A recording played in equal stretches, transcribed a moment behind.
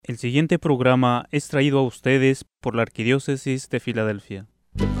El siguiente programa es traído a ustedes por la Arquidiócesis de Filadelfia.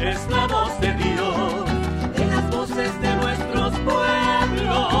 Es la voz de Dios, en las voces de nuestros pueblos.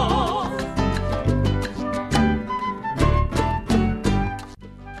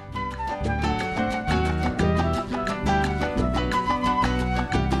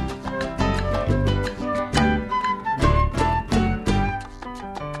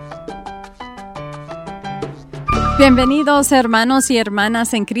 Bienvenidos hermanos y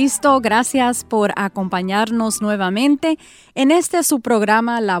hermanas en Cristo, gracias por acompañarnos nuevamente en este su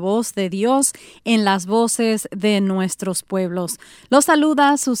programa La Voz de Dios en las voces de nuestros pueblos. Los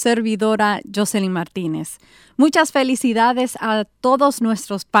saluda su servidora Jocelyn Martínez. Muchas felicidades a todos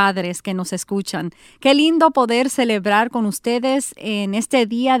nuestros padres que nos escuchan. Qué lindo poder celebrar con ustedes en este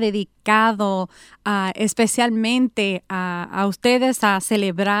día dedicado especialmente a ustedes a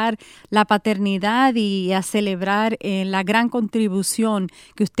celebrar la paternidad y a celebrar la gran contribución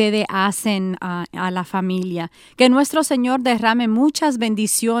que ustedes hacen a la familia. Que nuestro Señor derrame muchas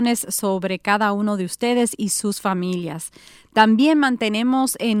bendiciones sobre cada uno de ustedes y sus familias. También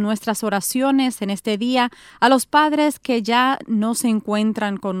mantenemos en nuestras oraciones en este día a los padres que ya no se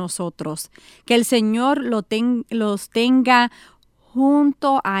encuentran con nosotros. Que el Señor los tenga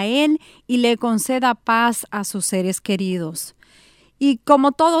junto a Él y le conceda paz a sus seres queridos. Y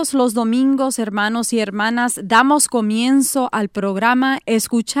como todos los domingos, hermanos y hermanas, damos comienzo al programa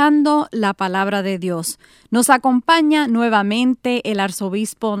escuchando la palabra de Dios. Nos acompaña nuevamente el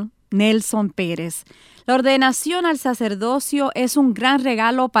arzobispo Nelson Pérez. La ordenación al sacerdocio es un gran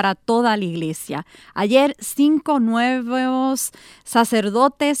regalo para toda la iglesia. Ayer 5 nuevos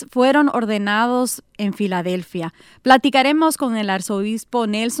sacerdotes fueron ordenados en Filadelfia. Platicaremos con el arzobispo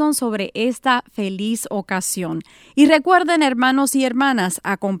Nelson sobre esta feliz ocasión. Y recuerden, hermanos y hermanas,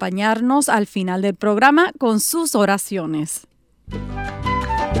 acompañarnos al final del programa con sus oraciones.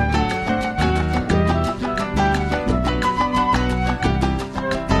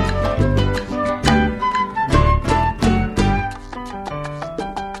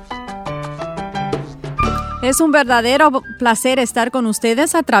 Es un verdadero placer estar con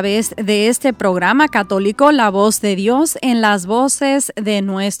ustedes a través de este programa católico La Voz de Dios en las voces de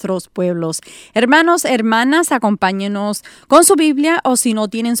nuestros pueblos. Hermanos, hermanas, acompáñenos con su Biblia o si no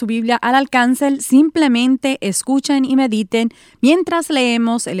tienen su Biblia al alcance, simplemente escuchen y mediten mientras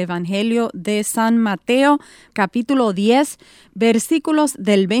leemos el Evangelio de San Mateo, capítulo 10, versículos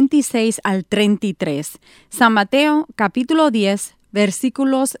del 26 al 33. San Mateo, capítulo 10,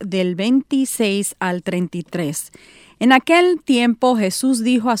 versículos del 26 al 33. En aquel tiempo Jesús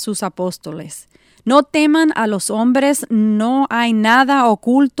dijo a sus apóstoles: No teman a los hombres, no hay nada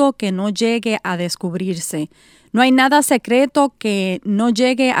oculto que no llegue a descubrirse. No hay nada secreto que no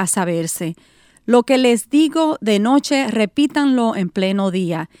llegue a saberse. Lo que les digo de noche, repítanlo en pleno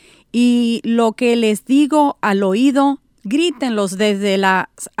día. Y lo que les digo al oído, grítenlos desde las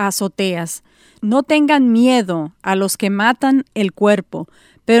azoteas. No tengan miedo a los que matan el cuerpo,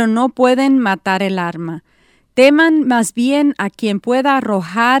 pero no pueden matar el alma. Teman más bien a quien pueda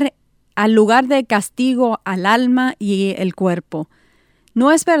arrojar al lugar de castigo al alma y el cuerpo.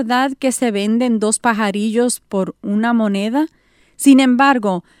 ¿No es verdad que se venden 2 pajarillos por una moneda? Sin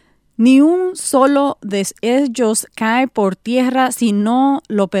embargo, ni un solo de ellos cae por tierra si no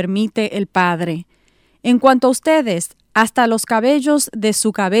lo permite el Padre. En cuanto a ustedes, hasta los cabellos de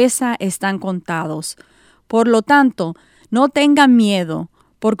su cabeza están contados. Por lo tanto, no tengan miedo,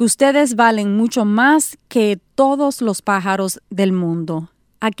 porque ustedes valen mucho más que todos los pájaros del mundo.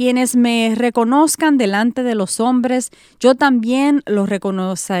 A quienes me reconozcan delante de los hombres, yo también los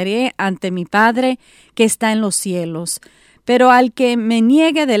reconoceré ante mi Padre que está en los cielos. Pero al que me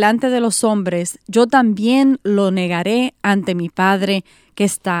niegue delante de los hombres, yo también lo negaré ante mi Padre que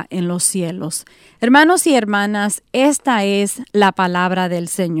está en los cielos. Hermanos y hermanas, esta es la palabra del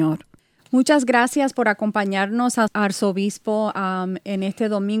Señor. Muchas gracias por acompañarnos, arzobispo, en este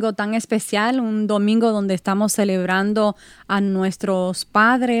domingo tan especial, un domingo donde estamos celebrando a nuestros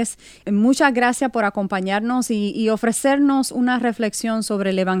padres. Muchas gracias por acompañarnos y ofrecernos una reflexión sobre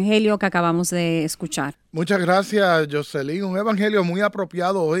el evangelio que acabamos de escuchar. Muchas gracias, Jocelyn. Un evangelio muy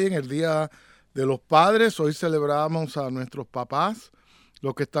apropiado hoy en el Día de los Padres. Hoy celebramos a nuestros papás,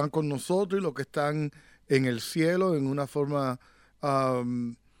 los que están con nosotros y los que están en el cielo en una forma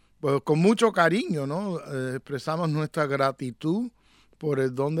pues con mucho cariño, ¿no? Expresamos nuestra gratitud por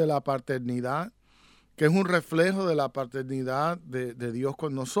el don de la paternidad, que es un reflejo de la paternidad de Dios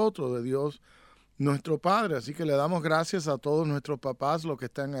con nosotros, de Dios nuestro Padre. Así que le damos gracias a todos nuestros papás, los que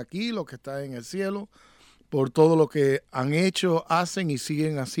están aquí, los que están en el cielo, por todo lo que han hecho, hacen y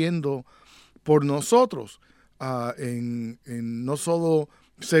siguen haciendo por nosotros, en no solo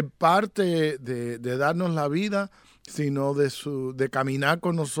ser parte de darnos la vida, sino de caminar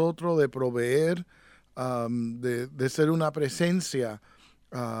con nosotros, de proveer, de ser una presencia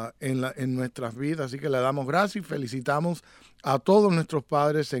en nuestras vidas. Así que le damos gracias y felicitamos a todos nuestros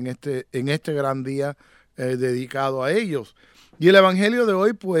padres en este gran día dedicado a ellos. Y el Evangelio de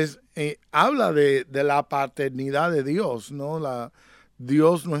hoy, pues, habla de la paternidad de Dios, ¿no?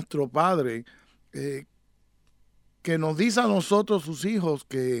 Dios nuestro Padre, que nos dice a nosotros, sus hijos,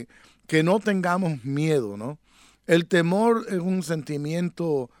 que no tengamos miedo, ¿no? El temor es un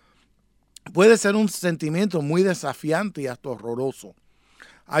sentimiento, puede ser un sentimiento muy desafiante y hasta horroroso.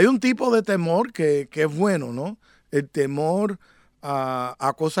 Hay un tipo de temor que es bueno, ¿no? El temor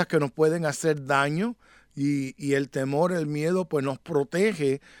a cosas que nos pueden hacer daño y el temor, el miedo, pues nos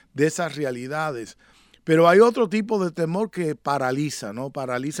protege de esas realidades. Pero hay otro tipo de temor que paraliza, ¿no?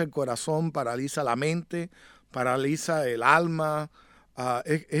 Paraliza el corazón, paraliza la mente, paraliza el alma.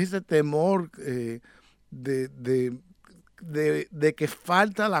 Ese temor de que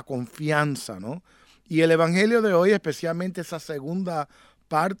falta la confianza, ¿no? Y el Evangelio de hoy, especialmente esa segunda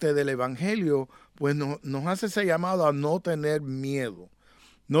parte del Evangelio, pues nos hace ese llamado a no tener miedo.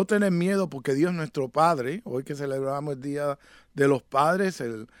 No tener miedo porque Dios nuestro Padre, hoy que celebramos el Día de los Padres,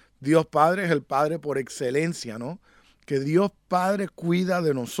 el Dios Padre es el Padre por excelencia, ¿no? Que Dios Padre cuida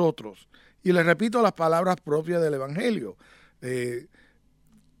de nosotros. Y les repito las palabras propias del Evangelio, de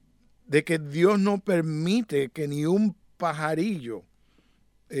que Dios no permite que ni un pajarillo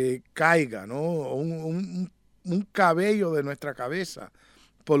caiga, ¿no? Un cabello de nuestra cabeza.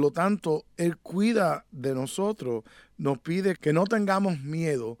 Por lo tanto, Él cuida de nosotros, nos pide que no tengamos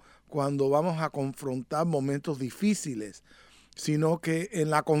miedo cuando vamos a confrontar momentos difíciles, sino que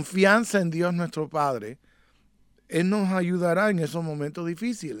en la confianza en Dios nuestro Padre, Él nos ayudará en esos momentos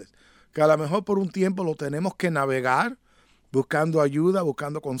difíciles, que a lo mejor por un tiempo lo tenemos que navegar, buscando ayuda,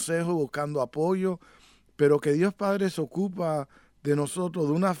 buscando consejo, buscando apoyo, pero que Dios Padre se ocupa de nosotros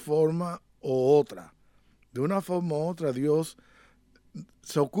de una forma u otra. De una forma u otra, Dios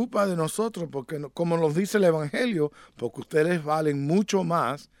se ocupa de nosotros, porque como nos dice el Evangelio, porque ustedes valen mucho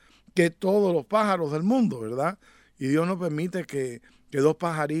más que todos los pájaros del mundo, ¿verdad? Y Dios no permite que dos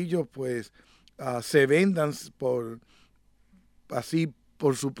pajarillos pues se vendan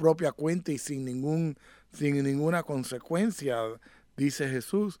por su propia cuenta y sin ninguna consecuencia, dice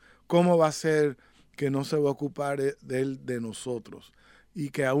Jesús. ¿Cómo va a ser que no se va a ocupar de nosotros?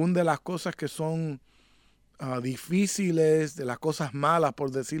 Y que aún de las cosas que son difíciles, de las cosas malas, por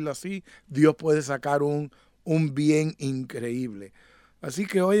decirlo así, Dios puede sacar un bien increíble. Así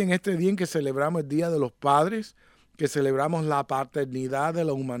que hoy, en este día en que celebramos el Día de los Padres, que celebramos la paternidad de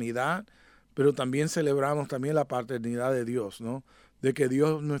la humanidad, pero también celebramos también la paternidad de Dios, ¿no? De que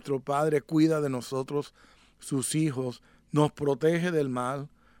Dios, nuestro Padre, cuida de nosotros, sus hijos, nos protege del mal,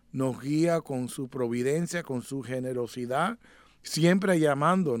 nos guía con su providencia, con su generosidad, siempre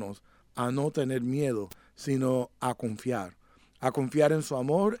llamándonos a no tener miedo, sino a confiar en su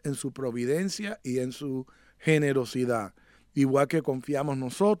amor, en su providencia y en su generosidad. Igual que confiamos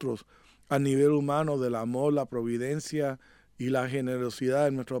nosotros a nivel humano del amor, la providencia y la generosidad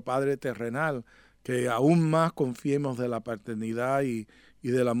de nuestro Padre terrenal, que aún más confiemos de la paternidad y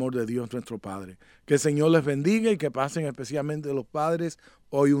del amor de Dios nuestro Padre. Que el Señor les bendiga y que pasen especialmente los padres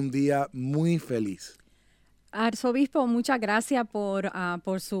hoy un día muy feliz. Arzobispo, muchas gracias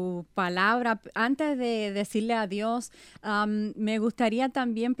por su palabra. Antes de decirle adiós, me gustaría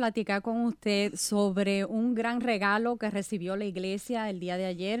también platicar con usted sobre un gran regalo que recibió la iglesia el día de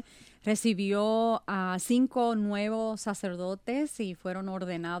ayer. Recibió a 5 nuevos sacerdotes y fueron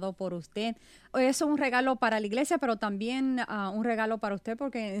ordenados por usted. Eso es un regalo para la iglesia, pero también un regalo para usted,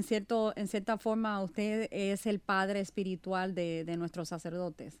 porque en cierta forma usted es el padre espiritual de nuestros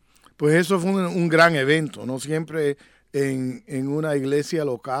sacerdotes. Pues eso fue un gran evento, ¿no? Siempre en una iglesia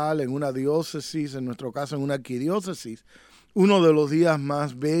local, en una diócesis, en nuestro caso en una arquidiócesis, uno de los días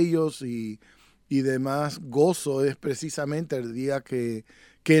más bellos y de más gozo es precisamente el día que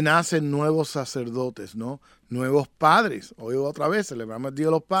nacen nuevos sacerdotes, ¿no? Nuevos padres. Hoy otra vez celebramos el Día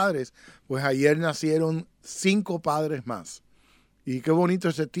de los Padres, pues ayer nacieron 5 padres más. Y qué bonito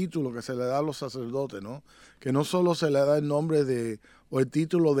ese título que se le da a los sacerdotes, ¿no? Que no solo se le da el nombre o el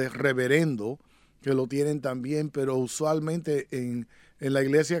título de reverendo, que lo tienen también, pero usualmente en la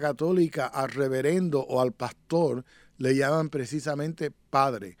Iglesia Católica al reverendo o al pastor le llaman precisamente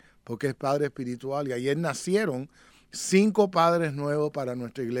padre, porque es padre espiritual. Y ayer nacieron 5 padres nuevos para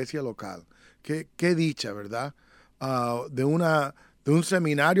nuestra iglesia local. Qué dicha, ¿verdad? De un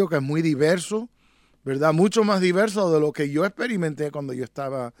seminario que es muy diverso, ¿verdad? Mucho más diverso de lo que yo experimenté cuando yo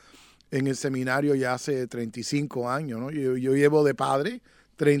estaba en el seminario ya hace 35 años, ¿no? Yo llevo de padre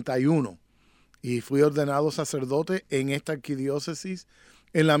 31 y fui ordenado sacerdote en esta arquidiócesis,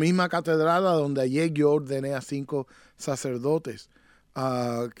 en la misma catedral donde ayer yo ordené a 5 sacerdotes,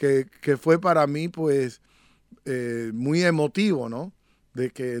 que fue para mí pues muy emotivo, ¿no? De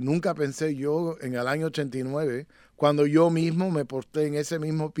que nunca pensé yo en el año 89, cuando yo mismo me posté en ese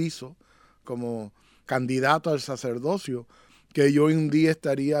mismo piso como candidato al sacerdocio, que yo un día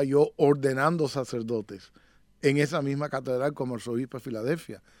estaría yo ordenando sacerdotes en esa misma catedral como arzobispo de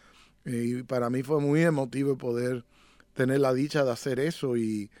Filadelfia. Y para mí fue muy emotivo poder tener la dicha de hacer eso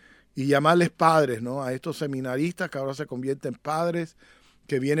y llamarles padres, ¿no? A estos seminaristas que ahora se convierten en padres,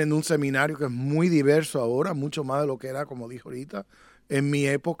 que vienen de un seminario que es muy diverso ahora, mucho más de lo que era, como dijo ahorita, en mi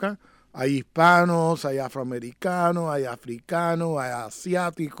época. Hay hispanos, hay afroamericanos, hay africanos, hay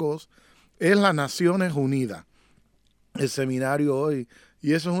asiáticos. Es las Naciones Unidas, el seminario hoy.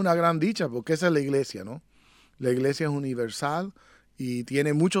 Y eso es una gran dicha, porque esa es la iglesia, ¿no? La iglesia es universal y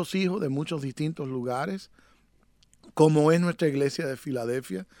tiene muchos hijos de muchos distintos lugares, como es nuestra iglesia de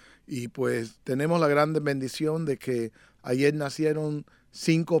Filadelfia. Y pues tenemos la gran bendición de que ayer nacieron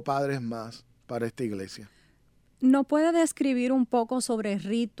 5 padres más para esta iglesia. ¿No puede describir un poco sobre el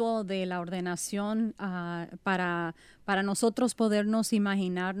rito de la ordenación para nosotros podernos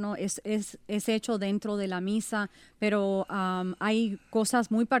imaginarnos? Es hecho dentro de la misa, pero hay cosas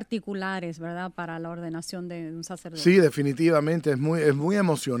muy particulares, ¿verdad?, para la ordenación de un sacerdote. Sí, definitivamente, es muy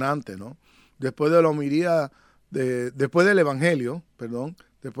emocionante, ¿no? Después de la homilía, después del Evangelio,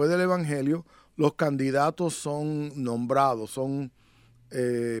 los candidatos son nombrados, son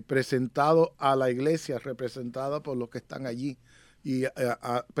presentado a la iglesia, representada por los que están allí, y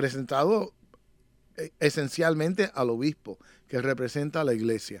presentado esencialmente al obispo, que representa a la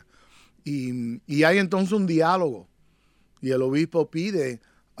iglesia. Y hay entonces un diálogo, y el obispo pide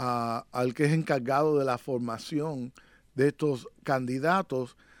al que es encargado de la formación de estos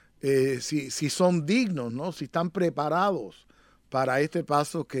candidatos, si son dignos, ¿no? Si están preparados para este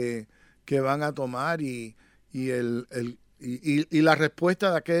paso que van a tomar, y la respuesta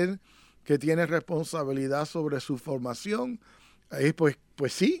de aquel que tiene responsabilidad sobre su formación es pues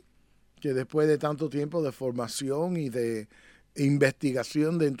sí, que después de tanto tiempo de formación y de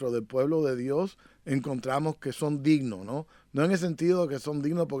investigación dentro del pueblo de Dios, encontramos que son dignos, ¿no? No en el sentido de que son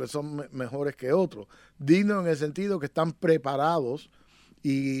dignos porque son mejores que otros, dignos en el sentido que están preparados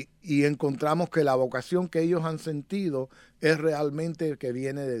y encontramos que la vocación que ellos han sentido es realmente que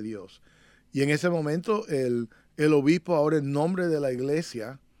viene de Dios. Y en ese momento el obispo, ahora en nombre de la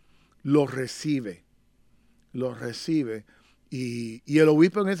iglesia, los recibe. Y el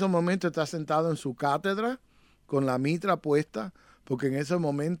obispo en ese momento está sentado en su cátedra con la mitra puesta, porque en ese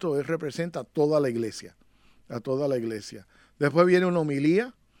momento él representa a toda la iglesia. Después viene una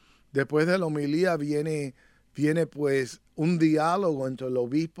homilía. Después de la homilía viene pues un diálogo entre el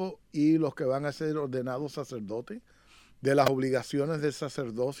obispo y los que van a ser ordenados sacerdotes, de las obligaciones del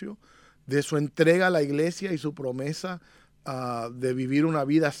sacerdocio, de su entrega a la iglesia y su promesa de vivir una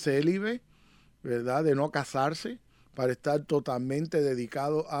vida célibe, ¿verdad? De no casarse, para estar totalmente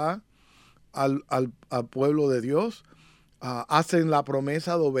dedicado al pueblo de Dios. Hacen la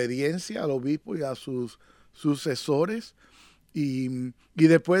promesa de obediencia al obispo y a sus sucesores. Y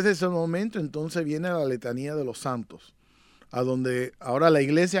después de ese momento entonces viene la letanía de los santos, a donde ahora la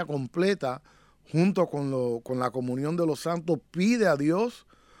iglesia completa, junto con la comunión de los santos, pide a Dios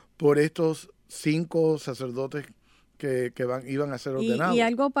por estos 5 sacerdotes que iban a ser ordenados. Y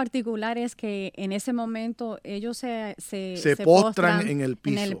algo particular es que en ese momento ellos se postran en el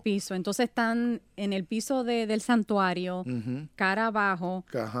piso. Entonces están en el piso del santuario, cara abajo,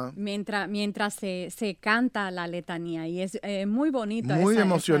 mientras se canta la letanía. Y es muy bonito. Muy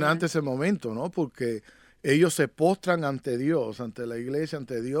emocionante ese momento, ¿no? Porque ellos se postran ante Dios, ante la iglesia,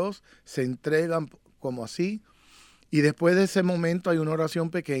 ante Dios, se entregan como así. Y después de ese momento hay una oración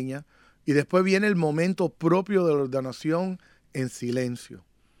pequeña, y después viene el momento propio de la ordenación en silencio.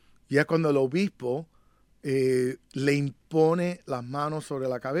 Ya cuando el obispo le impone las manos sobre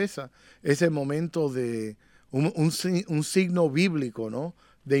la cabeza, ese momento de un signo bíblico, ¿no?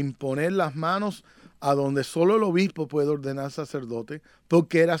 De imponer las manos a donde solo el obispo puede ordenar sacerdote,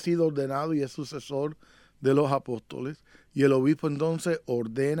 porque él ha sido ordenado y es sucesor de los apóstoles. Y el obispo entonces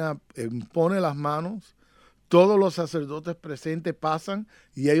impone las manos. Todos los sacerdotes presentes pasan,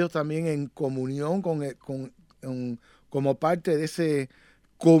 y ellos también en comunión como parte de esa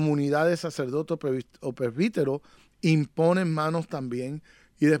comunidad de sacerdotes o presbíteros, imponen manos también.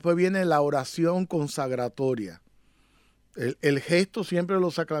 Y después viene la oración consagratoria. El gesto, siempre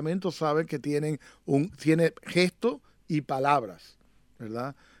los sacramentos saben que tiene gesto y palabras,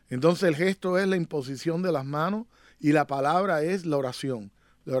 ¿verdad? Entonces el gesto es la imposición de las manos y la palabra es la oración.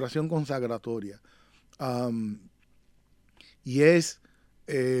 la oración consagratoria. Y es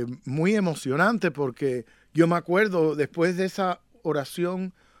muy emocionante porque yo me acuerdo, después de esa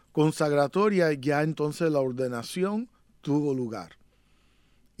oración consagratoria, ya entonces la ordenación tuvo lugar.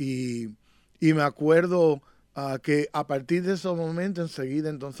 Y me acuerdo que a partir de ese momento, enseguida,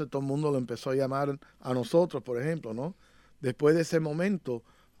 entonces todo el mundo lo empezó a llamar a nosotros, por ejemplo, ¿no? Después de ese momento,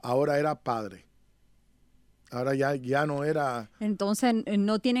 ahora era padre. Ahora ya no era... Entonces,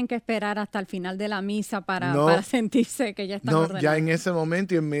 no tienen que esperar hasta el final de la misa para sentirse que ya están ordenados. Ya en ese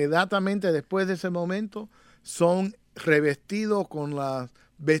momento, inmediatamente después de ese momento, son revestidos con las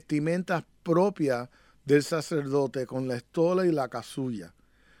vestimentas propias del sacerdote, con la estola y la casulla.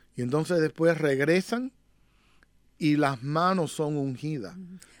 Y entonces después regresan y las manos son ungidas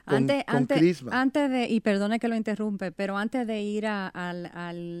con crisma. Antes de, y perdone que lo interrumpe, pero antes de ir al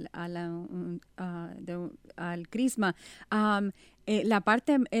crisma, la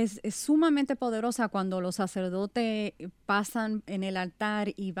parte es sumamente poderosa cuando los sacerdotes pasan en el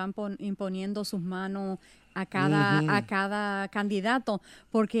altar y van imponiendo sus manos a cada candidato,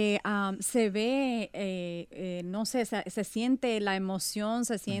 porque se ve, no sé, se siente la emoción,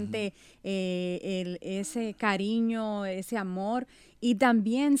 se siente ese cariño, ese amor, y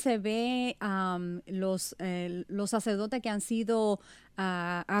también se ve los sacerdotes que han sido,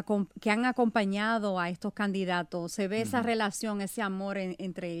 que han acompañado a estos candidatos, se ve esa relación, ese amor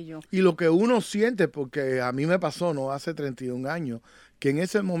entre ellos. Y lo que uno siente, porque a mí me pasó, ¿no? Hace 31 años, que en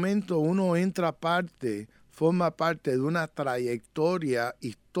ese momento uno forma parte de una trayectoria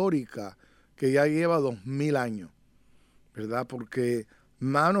histórica que ya lleva 2000 años, ¿verdad? Porque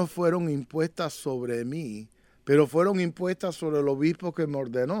manos fueron impuestas sobre mí, pero fueron impuestas sobre el obispo que me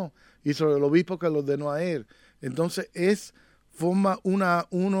ordenó y sobre el obispo que lo ordenó a él. Entonces forma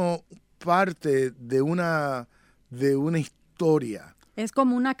uno parte de una historia. Es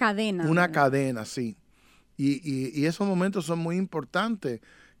como una cadena. Una cadena, sí. Y esos momentos son muy importantes.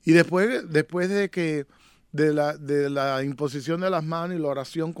 Y después de la imposición de las manos y la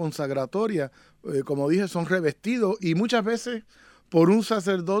oración consagratoria, como dije, son revestidos y muchas veces por un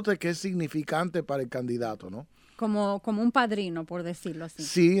sacerdote que es significante para el candidato, ¿no? Como un padrino, por decirlo así.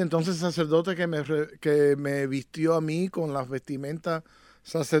 Sí, entonces el sacerdote que me vistió a mí con las vestimentas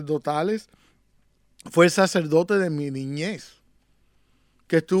sacerdotales fue el sacerdote de mi niñez,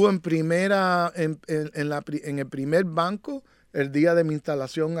 que estuvo en el primer banco el día de mi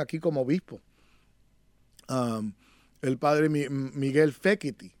instalación aquí como obispo. El padre Miguel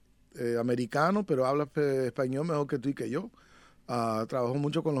Fekiti, americano, pero habla español mejor que tú y que yo. Trabajó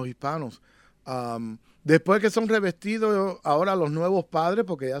mucho con los hispanos. Después que son revestidos ahora los nuevos padres,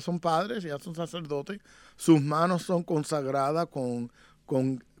 porque ya son padres, ya son sacerdotes, sus manos son consagradas con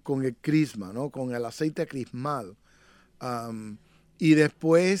el crisma, ¿no? Con el aceite crismal. Y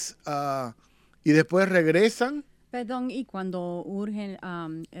después regresan. Perdón, y cuando urgen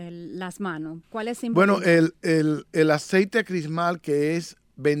las manos, ¿cuál es el Bueno, el aceite crismal que es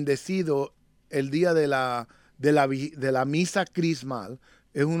bendecido el día de la misa crismal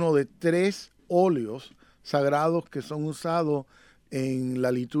es uno de 3 óleos sagrados que son usados en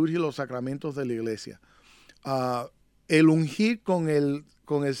la liturgia y los sacramentos de la iglesia. El ungir con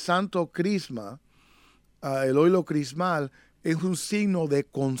el santo crisma, el óleo crismal, es un signo de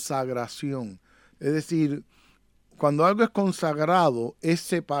consagración. Es decir, cuando algo es consagrado, es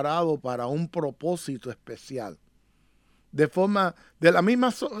separado para un propósito especial. La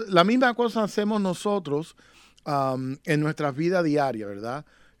misma cosa hacemos nosotros en nuestras vidas diarias, ¿verdad?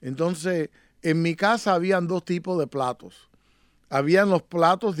 Entonces, en mi casa habían 2 tipos de platos. Habían los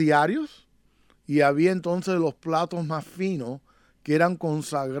platos diarios y había entonces los platos más finos que eran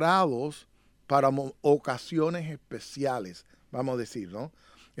consagrados para ocasiones especiales, vamos a decir, ¿no?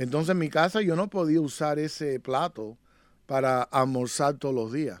 Entonces en mi casa yo no podía usar ese plato para almorzar todos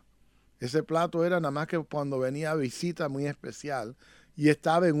los días. Ese plato era nada más que cuando venía visita muy especial y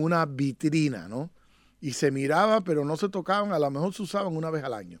estaba en una vitrina, ¿no? Y se miraba, pero no se tocaban, a lo mejor se usaban una vez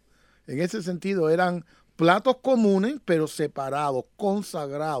al año. En ese sentido eran platos comunes, pero separados,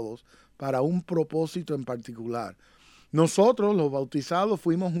 consagrados para un propósito en particular. Nosotros, los bautizados,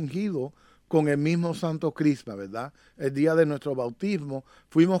 fuimos ungidos con el mismo Santo Crisma, ¿verdad? El día de nuestro bautismo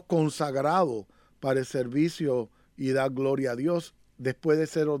fuimos consagrados para el servicio y dar gloria a Dios después de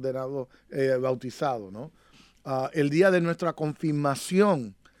ser ordenados, bautizados, ¿no? El día de nuestra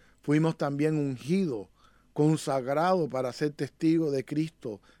confirmación fuimos también ungidos, consagrados para ser testigos de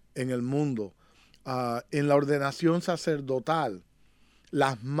Cristo en el mundo. En la ordenación sacerdotal,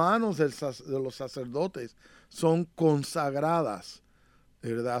 las manos de los sacerdotes son consagradas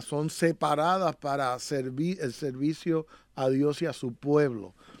 ¿verdad? Son separadas para el servicio a Dios y a su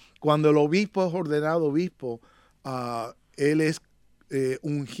pueblo. Cuando el obispo es ordenado obispo, él es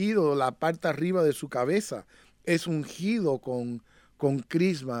ungido, la parte arriba de su cabeza es ungido con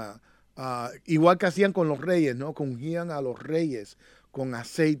crisma, igual que hacían con los reyes, ¿no? Que ungían a los reyes con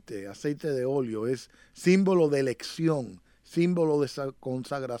aceite de óleo. Es símbolo de elección, símbolo de esa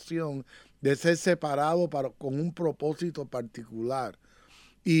consagración, de ser separado con un propósito particular.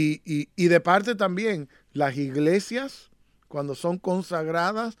 Y de parte también, las iglesias, cuando son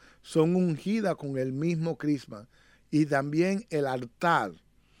consagradas, son ungidas con el mismo crisma. Y también el altar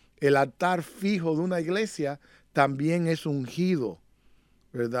fijo de una iglesia también es ungido,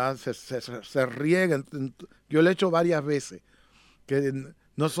 ¿verdad? Se riega. Yo lo he hecho varias veces, que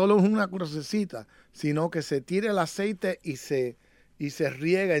no solo es una crucecita, sino que se tira el aceite y se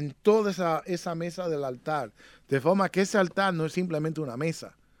riega en toda esa mesa del altar. De forma que ese altar no es simplemente una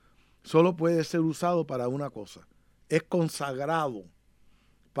mesa, solo puede ser usado para una cosa. Es consagrado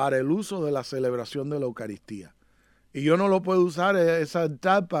para el uso de la celebración de la Eucaristía. Y yo no lo puedo usar ese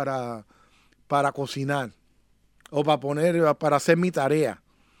altar para cocinar o para hacer mi tarea.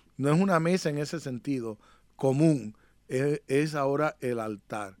 No es una mesa en ese sentido común, es ahora el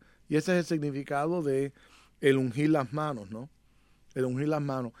altar. Y ese es el significado de el ungir las manos, ¿no? El ungir las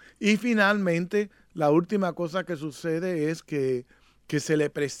manos. Y finalmente, la última cosa que sucede es que se le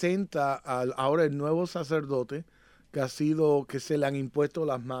presenta ahora el nuevo sacerdote, que se le han impuesto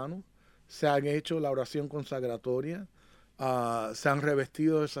las manos, se han hecho la oración consagratoria, se han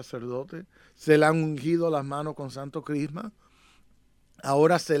revestido de sacerdote, se le han ungido las manos con santo crisma.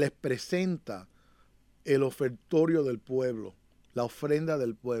 Ahora se les presenta el ofertorio del pueblo, la ofrenda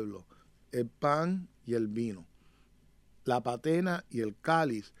del pueblo, el pan y el vino, la patena y el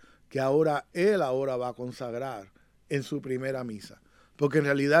cáliz, que él va a consagrar en su primera misa. Porque en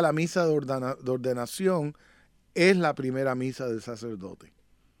realidad la misa de ordenación es la primera misa del sacerdote.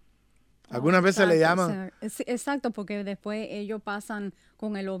 Algunas veces le llaman... Exacto, porque después ellos pasan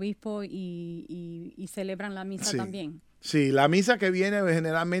con el obispo y celebran la misa también. Sí, la misa que viene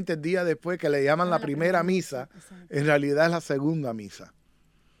generalmente el día después, que le llaman la primera misa, en realidad es la segunda misa.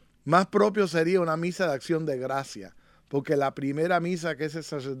 Más propio sería una misa de acción de gracia, porque la primera misa que ese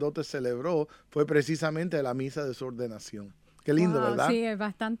sacerdote celebró fue precisamente la misa de su ordenación. Qué lindo, wow, ¿verdad? Sí, es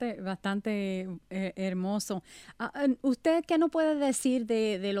bastante hermoso. ¿Usted qué nos puede decir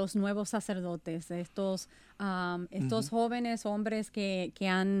de los nuevos sacerdotes, de estos jóvenes hombres que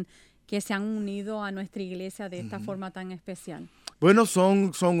se han unido a nuestra iglesia de esta forma tan especial? Bueno,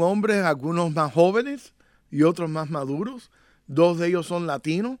 son hombres, algunos más jóvenes y otros más maduros. Dos de ellos son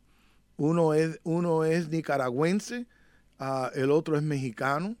latinos. Uno es nicaragüense, el otro es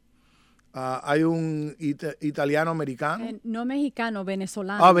mexicano. Hay un italiano-americano. No mexicano,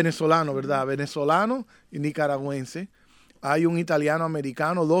 venezolano. Venezolano, ¿verdad? Venezolano y nicaragüense. Hay un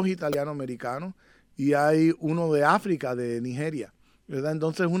italiano-americano, dos italiano-americanos, y hay uno de África, de Nigeria, ¿verdad?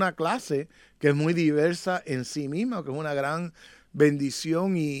 Entonces es una clase que es muy diversa en sí misma, que es una gran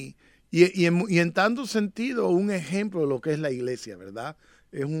bendición y en tanto sentido un ejemplo de lo que es la iglesia, ¿verdad?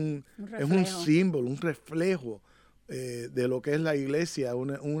 Es un símbolo, un reflejo de lo que es la iglesia,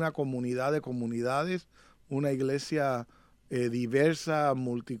 una comunidad de comunidades, una iglesia diversa,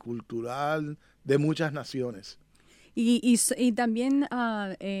 multicultural, de muchas naciones. Y también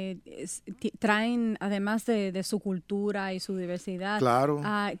traen, además de su cultura y su diversidad, claro.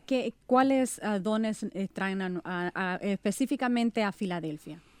 ¿Cuáles dones traen específicamente a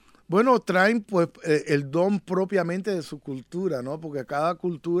Filadelfia? Bueno, traen pues el don propiamente de su cultura, ¿no? Porque cada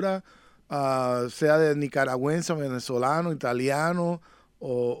cultura, sea de nicaragüense, venezolano, italiano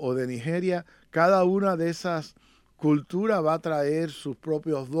o de Nigeria, cada una de esas culturas va a traer sus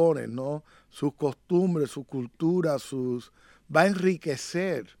propios dones, ¿no? Sus costumbres, su cultura, va a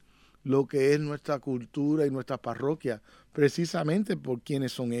enriquecer lo que es nuestra cultura y nuestra parroquia, precisamente por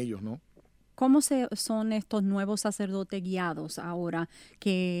quienes son ellos, ¿no? ¿Cómo son estos nuevos sacerdotes guiados ahora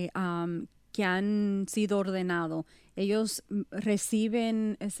que han sido ordenados? ¿Ellos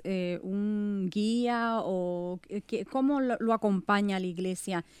reciben un guía o cómo lo acompaña la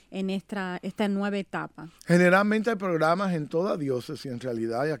iglesia en esta nueva etapa? Generalmente hay programas en toda diócesis, en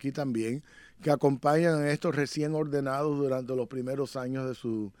realidad, y aquí también, que acompañan a estos recién ordenados durante los primeros años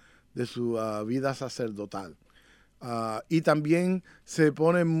de su vida sacerdotal. Y también se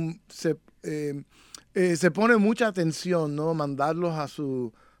pone mucha atención, ¿no? Mandarlos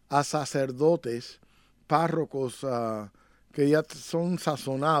a sacerdotes, párrocos que ya son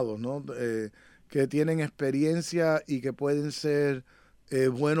sazonados, ¿no? Que tienen experiencia y que pueden ser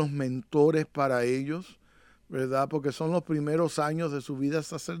buenos mentores para ellos, ¿verdad? Porque son los primeros años de su vida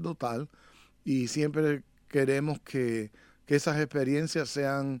sacerdotal y siempre queremos que esas experiencias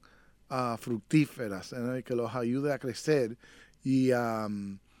sean fructíferas, ¿no? Y que los ayude a crecer y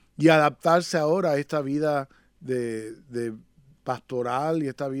adaptarse ahora a esta vida de pastoral y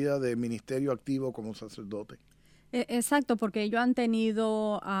esta vida de ministerio activo como sacerdote. Exacto, porque ellos han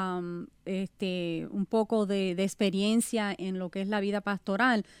tenido un poco de experiencia en lo que es la vida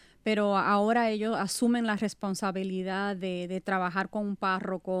pastoral, pero ahora ellos asumen la responsabilidad de trabajar con un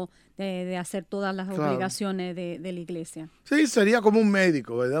párroco, de hacer todas las obligaciones de la iglesia. Sí, sería como un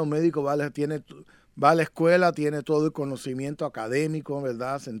médico, ¿verdad? Un médico va a la escuela, tiene todo el conocimiento académico,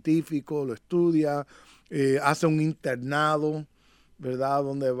 ¿verdad? Científico, lo estudia, hace un internado, ¿verdad?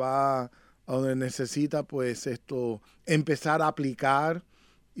 Donde necesita pues empezar a aplicar,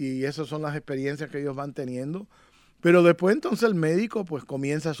 y esas son las experiencias que ellos van teniendo. Pero después entonces el médico pues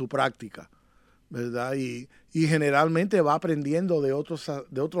comienza su práctica, ¿verdad? Y generalmente va aprendiendo de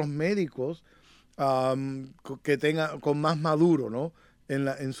otros médicos que tengan con más maduro, ¿no?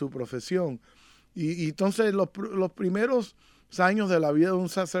 En su profesión. Y entonces los primeros años de la vida de un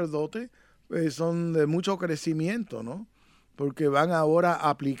sacerdote son de mucho crecimiento, ¿no? Porque van ahora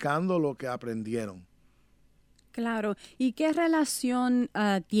aplicando lo que aprendieron. Claro. ¿Y qué relación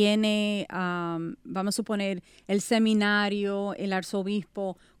tiene, vamos a suponer, el seminario, el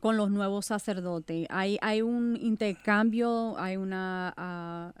arzobispo con los nuevos sacerdotes? ¿Hay un intercambio, hay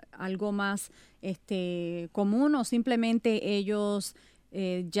algo más común, o simplemente ellos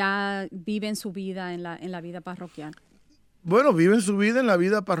ya viven su vida en la vida parroquial? Bueno, viven su vida en la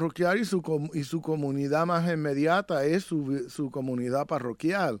vida parroquial y su comunidad más inmediata es su comunidad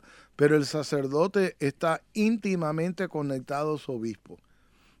parroquial, pero el sacerdote está íntimamente conectado a su obispo.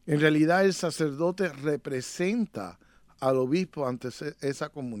 En realidad el sacerdote representa al obispo ante esa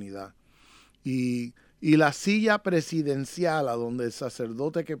comunidad. Y la silla presidencial, a donde el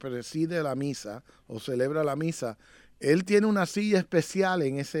sacerdote que preside la misa o celebra la misa, él tiene una silla especial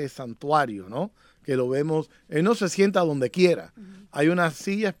en ese santuario, ¿no? Que lo vemos, él no se sienta donde quiera. Hay una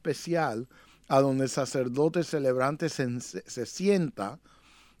silla especial a donde el sacerdote celebrante se sienta,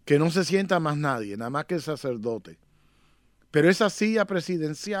 que no se sienta más nadie, nada más que el sacerdote. Pero esa silla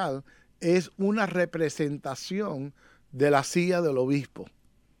presidencial es una representación de la silla del obispo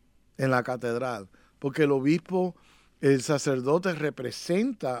en la catedral, porque el sacerdote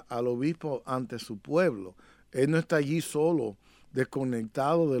representa al obispo ante su pueblo. Él no está allí solo,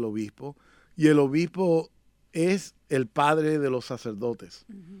 desconectado del obispo, y el obispo es el padre de los sacerdotes,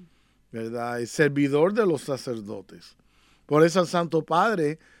 ¿verdad? El servidor de los sacerdotes. Por eso al Santo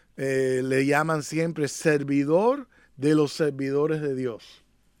Padre le llaman siempre servidor de los servidores de Dios,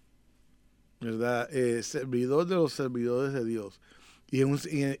 ¿verdad? Servidor de los servidores de Dios. Y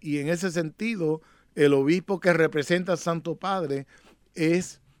en ese sentido, el obispo que representa al Santo Padre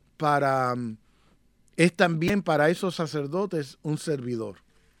es también para esos sacerdotes un servidor.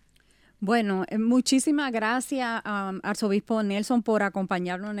 Bueno, muchísimas gracias, Arzobispo Nelson, por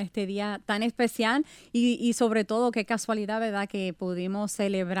acompañarnos en este día tan especial y sobre todo, qué casualidad, ¿verdad?, que pudimos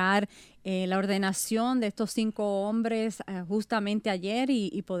celebrar la ordenación de estos 5 hombres justamente ayer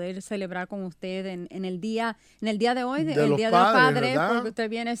y poder celebrar con usted en el día de hoy, el Día de los Padres, porque usted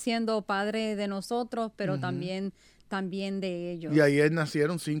viene siendo padre de nosotros, pero también de ellos. Y ayer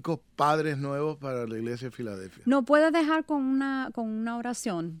nacieron 5 padres nuevos para la Iglesia de Filadelfia. ¿No puedes dejar con una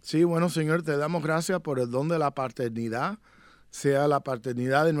oración? Sí, bueno, Señor, te damos gracias por el don de la paternidad, sea la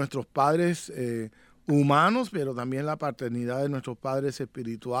paternidad de nuestros padres humanos, pero también la paternidad de nuestros padres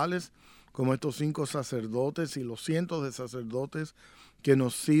espirituales, como estos 5 sacerdotes y los cientos de sacerdotes que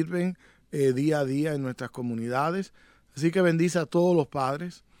nos sirven día a día en nuestras comunidades. Así que bendice a todos los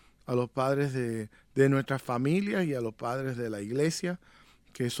padres, a los padres de nuestras familias y a los padres de la iglesia,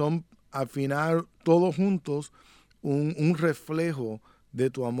 que son al final todos juntos un reflejo de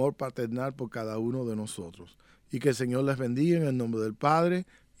tu amor paternal por cada uno de nosotros. Y que el Señor les bendiga en el nombre del Padre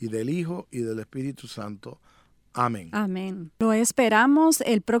y del Hijo y del Espíritu Santo. Amén. Amén. Lo esperamos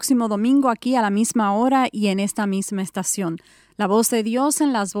el próximo domingo aquí a la misma hora y en esta misma estación. La Voz de Dios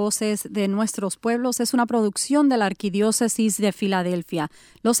en las voces de nuestros pueblos es una producción de la Arquidiócesis de Filadelfia.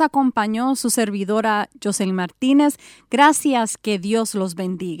 Los acompañó su servidora Jocelyn Martínez. Gracias, que Dios los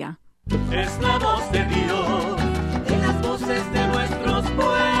bendiga. Es la voz de Dios en las voces de nuestros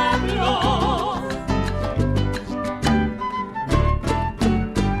pueblos.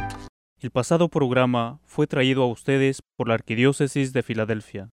 El pasado programa fue traído a ustedes por la Arquidiócesis de Filadelfia.